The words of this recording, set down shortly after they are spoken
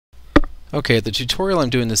Okay, the tutorial I'm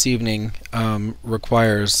doing this evening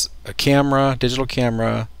requires a camera, digital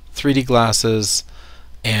camera, 3D glasses,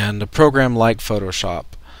 and a program like Photoshop.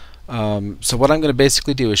 So what I'm going to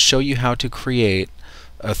basically do is show you how to create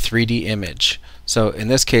a 3D image. So in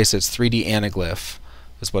this case it's 3D Anaglyph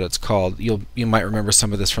is what it's called. You might remember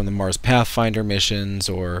some of this from the Mars Pathfinder missions,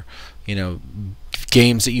 or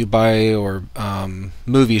games that you buy, or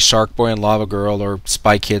movies, Shark Boy and Lava Girl, or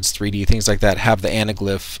Spy Kids 3D, things like that have the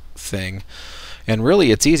Anaglyph thing. And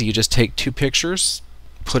really it's easy. You just take two pictures,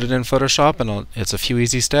 put it in Photoshop, and it's a few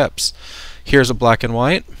easy steps. Here's a black and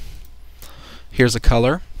white, here's a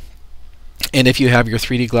color, and if you have your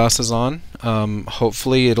 3D glasses on,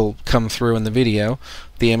 hopefully it'll come through in the video.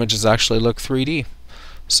 The images actually look 3D.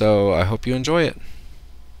 So I hope you enjoy it.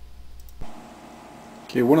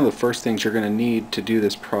 Okay, one of the first things you're going to need to do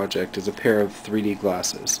this project is a pair of 3D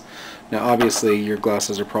glasses. Now obviously your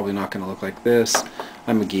glasses are probably not going to look like this.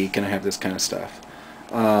 I'm a geek and I have this kind of stuff.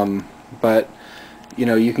 But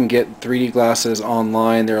you can get 3D glasses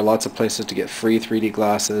online. There are lots of places to get free 3D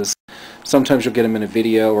glasses. Sometimes you'll get them in a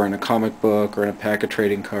video or in a comic book or in a pack of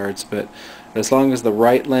trading cards, but as long as the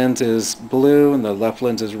right lens is blue and the left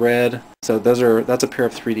lens is red, so that's a pair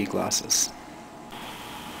of 3D glasses.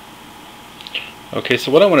 Okay,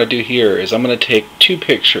 so what I want to do here is I'm going to take two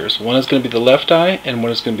pictures. One is going to be the left eye and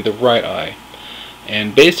one is going to be the right eye.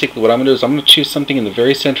 And basically what I'm going to do is I'm going to choose something in the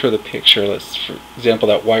very center of the picture. Let's, for example,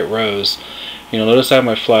 that white rose. Notice I have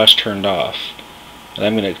my flash turned off. And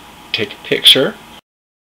I'm going to take a picture.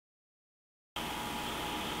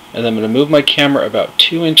 And I'm going to move my camera about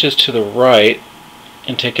 2 inches to the right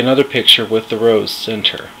and take another picture with the rose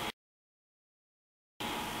center.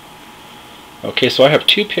 Okay, so I have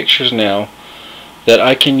two pictures now that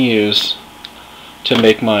I can use to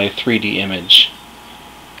make my 3D image.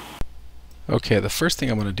 Okay, the first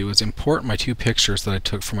thing I'm going to do is import my two pictures that I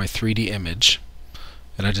took for my 3D image.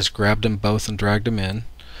 And I just grabbed them both and dragged them in.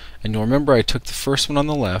 And you'll remember I took the first one on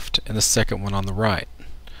the left and the second one on the right.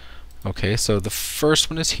 Okay, so the first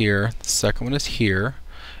one is here, the second one is here,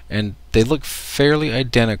 and they look fairly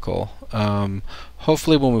identical.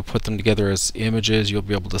 Hopefully when we put them together as images you'll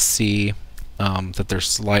be able to see that they're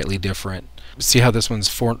slightly different. See how this one's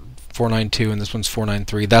 492 and this one's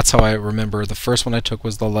 493? That's how I remember. The first one I took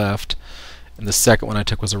was the left and the second one I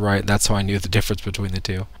took was the right. That's how I knew the difference between the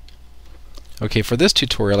two. Okay, for this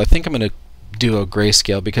tutorial I think I'm going to do a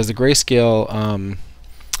grayscale, because the grayscale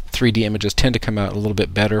 3D images tend to come out a little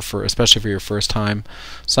bit better, especially for your first time.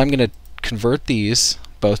 So I'm going to convert these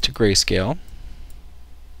both to grayscale.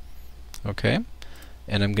 Okay,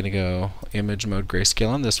 and I'm going to go image mode grayscale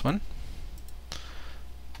on this one.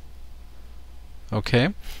 Okay,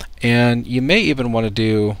 and you may even want to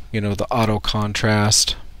do the auto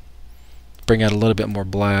contrast, bring out a little bit more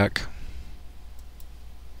black.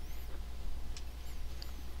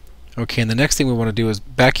 Okay, and the next thing we want to do is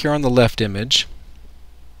back here on the left image,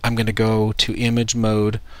 I'm going to go to image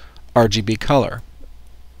mode RGB color.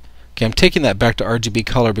 Okay, I'm taking that back to RGB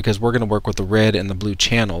color because we're going to work with the red and the blue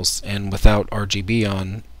channels, and without RGB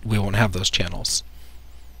on we won't have those channels.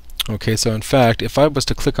 Okay, so in fact if I was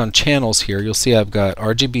to click on channels here, you'll see I've got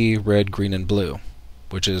RGB, red, green, and blue,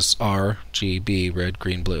 which is RGB, red,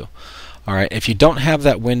 green, blue. Alright, if you don't have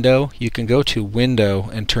that window, you can go to window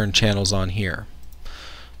and turn channels on here.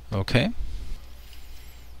 Okay.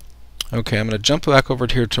 Okay, I'm going to jump back over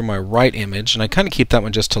here to my right image, and I kind of keep that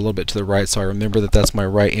one just a little bit to the right so I remember that that's my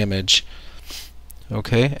right image.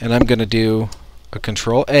 Okay, and I'm going to do a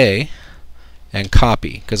Control A and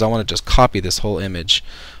copy, because I want to just copy this whole image,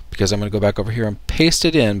 because I'm going to go back over here and paste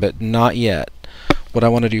it in, but not yet. What I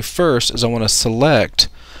want to do first is I want to select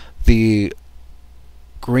the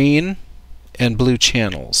green and blue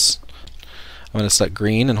channels. I'm going to select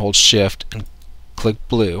green and hold shift and click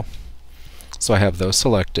blue, so I have those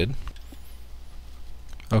selected.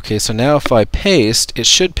 Okay, so now if I paste, it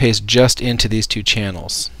should paste just into these two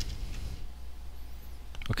channels.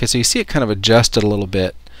 Okay, so you see it kind of adjusted a little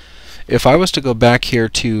bit. If I was to go back here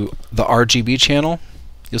to the RGB channel,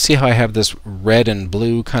 you'll see how I have this red and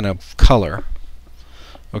blue kind of color.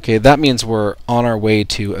 Okay, that means we're on our way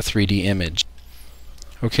to a 3D image.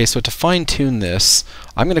 Okay, so to fine-tune this,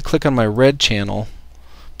 I'm going to click on my red channel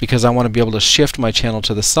because I want to be able to shift my channel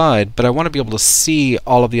to the side, but I want to be able to see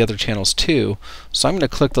all of the other channels too. So I'm going to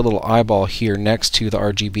click the little eyeball here next to the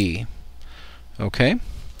RGB. Okay,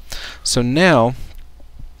 so now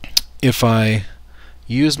if I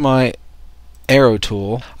use my arrow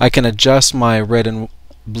tool, I can adjust my red and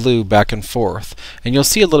blue back and forth, and you'll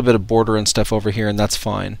see a little bit of border and stuff over here, and that's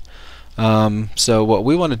fine. So what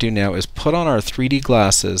we want to do now is put on our 3D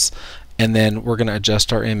glasses, and then we're going to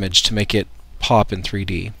adjust our image to make it pop in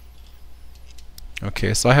 3D.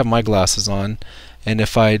 Okay, so I have my glasses on, and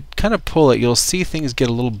if I kind of pull it, you'll see things get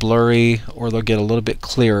a little blurry, or they'll get a little bit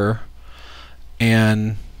clearer.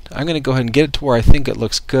 And I'm going to go ahead and get it to where I think it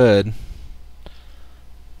looks good,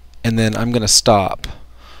 and then I'm going to stop.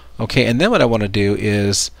 Okay, and then what I want to do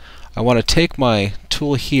is I want to take my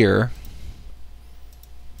tool here.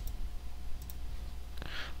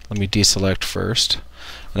 Let me deselect first.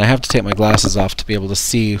 And I have to take my glasses off to be able to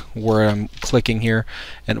see where I'm clicking here.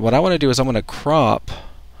 And what I want to do is I want to crop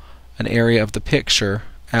an area of the picture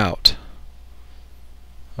out.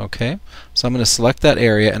 Okay, so I'm going to select that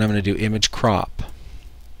area and I'm going to do image crop.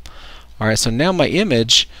 Alright, so now my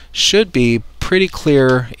image should be pretty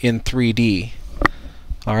clear in 3D.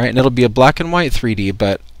 Alright, and it'll be a black and white 3D,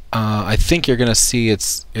 but I think you're going to see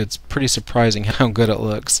it's pretty surprising how good it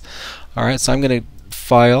looks. Alright, so I'm going to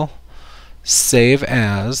File, Save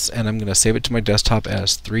As, and I'm going to save it to my desktop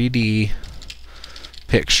as 3D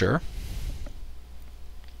picture.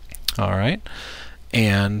 Alright,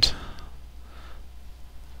 and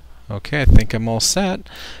okay, I think I'm all set.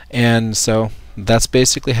 And so that's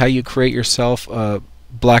basically how you create yourself a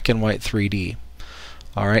black and white 3D.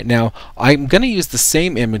 Alright, now I'm going to use the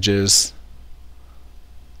same images,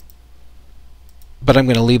 but I'm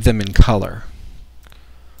going to leave them in color.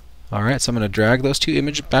 Alright, so I'm going to drag those two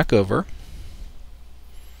images back over.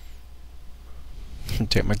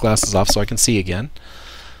 Take my glasses off so I can see again.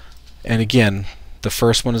 And again, the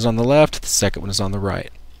first one is on the left, the second one is on the right.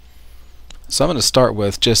 So I'm going to start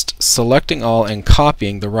with just selecting all and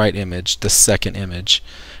copying the right image, the second image.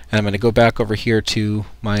 And I'm going to go back over here to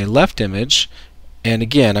my left image, and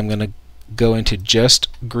again I'm going to go into just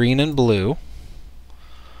green and blue.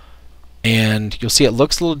 And you'll see it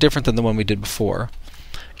looks a little different than the one we did before.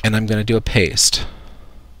 And I'm going to do a paste.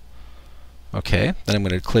 Okay, then I'm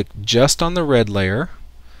going to click just on the red layer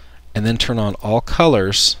and then turn on all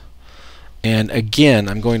colors, and again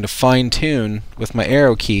I'm going to fine-tune with my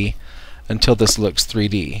arrow key until this looks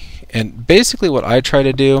 3D. And basically what I try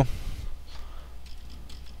to do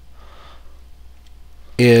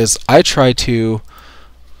is I try to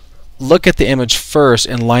look at the image first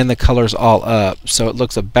and line the colors all up so it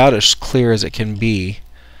looks about as clear as it can be,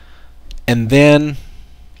 and then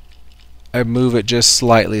I move it just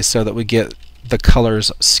slightly so that we get the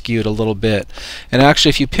colors skewed a little bit. And actually,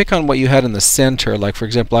 if you pick on what you had in the center, like for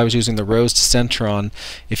example I was using the rose to center on,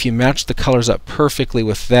 if you match the colors up perfectly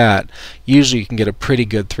with that, usually you can get a pretty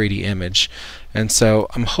good 3D image. And so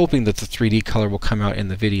I'm hoping that the 3D color will come out in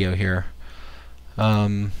the video here. So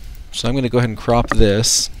I'm going to go ahead and crop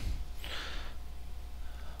this.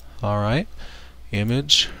 Alright,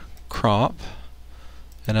 image, crop,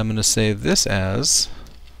 and I'm going to save this as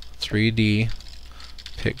 3D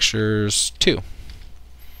Pictures 2.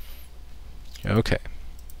 Okay.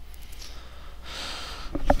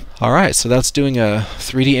 Alright, so that's doing a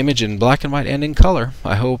 3D image in black and white and in color.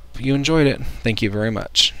 I hope you enjoyed it. Thank you very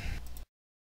much.